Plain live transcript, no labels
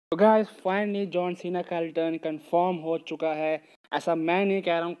तो guys finally John Cena का return confirm हो चुका है। ऐसा मैं नहीं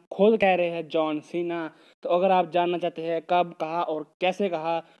कह रहा हूँ, खुद कह रहे हैं जॉन सीना। तो अगर आप जानना चाहते हैं कब कहा और कैसे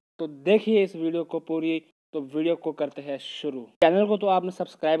कहा तो देखिए इस वीडियो को पूरी। तो वीडियो को करते हैं शुरू। चैनल को तो आपने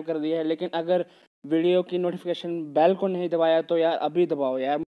सब्सक्राइब कर दिया है, लेकिन अगर वीडियो की नोटिफिकेशन बेल को नहीं दबाया तो यार अभी दबाओ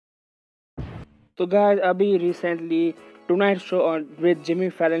यार। तो गाइस अभी रिसेंटली टुनाइट शो और विद जिमी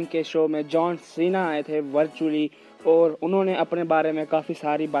फैलन के शो में जॉन सीना आए थे वर्चुअली, और उन्होंने अपने बारे में काफ़ी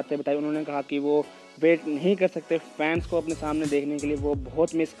सारी बातें बताई। उन्होंने कहा कि वो वेट नहीं कर सकते फैंस को अपने सामने देखने के लिए, वो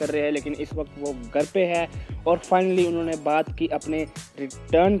बहुत मिस कर रहे हैं, लेकिन इस वक्त वो घर पे है। और फाइनली उन्होंने बात की अपने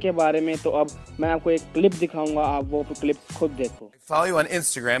रिटर्न के बारे में। तो अब मैं आपको एक क्लिप दिखाऊंगा, आप वो क्लिप खुद देखो। Follow you on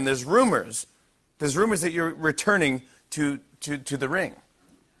Instagram. There's rumors that you're returning to the ring.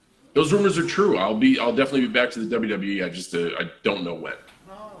 Those rumors are true. I'll definitely be back to the WWE. I don't know when.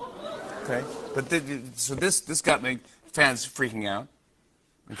 Okay, but so this got my fans freaking out.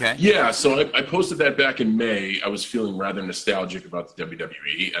 Okay. Yeah, so I posted that back in May. I was feeling rather nostalgic about the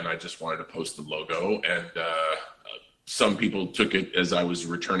WWE, and I just wanted to post the logo. And some people took it as I was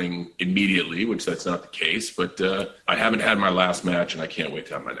returning immediately, which that's not the case. But I haven't had my last match, and I can't wait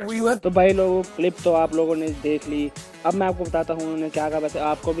to have my next. तो भाई लोगों clip तो आप लोगों ने देख ली। अब मैं आपको बताता हूँ उन्होंने क्या कहा। वैसे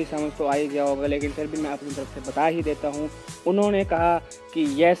आपको भी समझ तो आ ही गया होगा, लेकिन फिर भी मैं अपनी तरफ से बता ही देता हूँ। उन्होंने कहा कि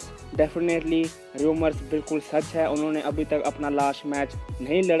यस डेफिनेटली रूमर्स बिल्कुल सच है। उन्होंने अभी तक अपना लास्ट मैच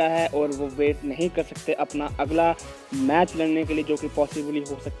नहीं लड़ा है और वो वेट नहीं कर सकते अपना अगला मैच लड़ने के लिए, जो कि पॉसिबली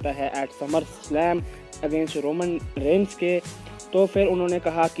हो सकता है eight summer slam against Roman Reigns के। तो फिर उन्होंने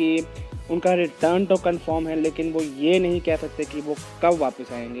कहा कि उनका रिटर्न तो कंफर्म है, लेकिन वो ये नहीं कह सकते कि वो कब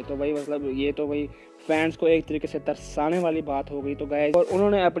वापस आएंगे। तो भाई मतलब ये तो भाई फैंस को एक तरीके से तरसाने वाली बात हो गई। तो गाइस, और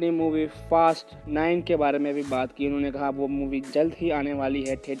उन्होंने अपनी मूवी फास्ट 9 के बारे में भी बात की। उन्होंने कहा वो मूवी जल्द ही आने वाली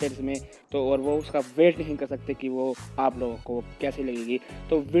है थिएटर्स में, तो और वो उसका वेट नहीं कर सकते कि वो आप लोगों को कैसी लगेगी।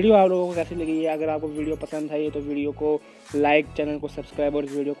 तो वीडियो आप लोगों को कैसी लगी है? अगर आपको वीडियो पसंद आई है तो वीडियो को लाइक, चैनल को सब्सक्राइब और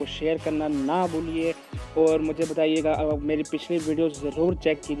वीडियो को शेयर करना ना भूलिए। और मुझे बताइएगा, मेरी पिछली वीडियोस ज़रूर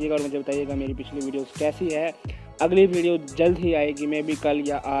चेक कीजिएगा और मुझे बताइएगा मेरी पिछली वीडियोस कैसी है। अगली वीडियो जल्द ही आएगी, मे भी कल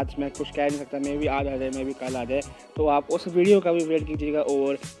या आज, मैं कुछ कह नहीं सकता, मे भी आज आ जाए, मे भी कल आ जाए। तो आप उस वीडियो का भी वेट कीजिएगा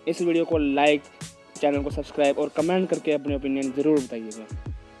और इस वीडियो को लाइक, चैनल को सब्सक्राइब और कमेंट करके अपने ओपिनियन ज़रूर बताइएगा।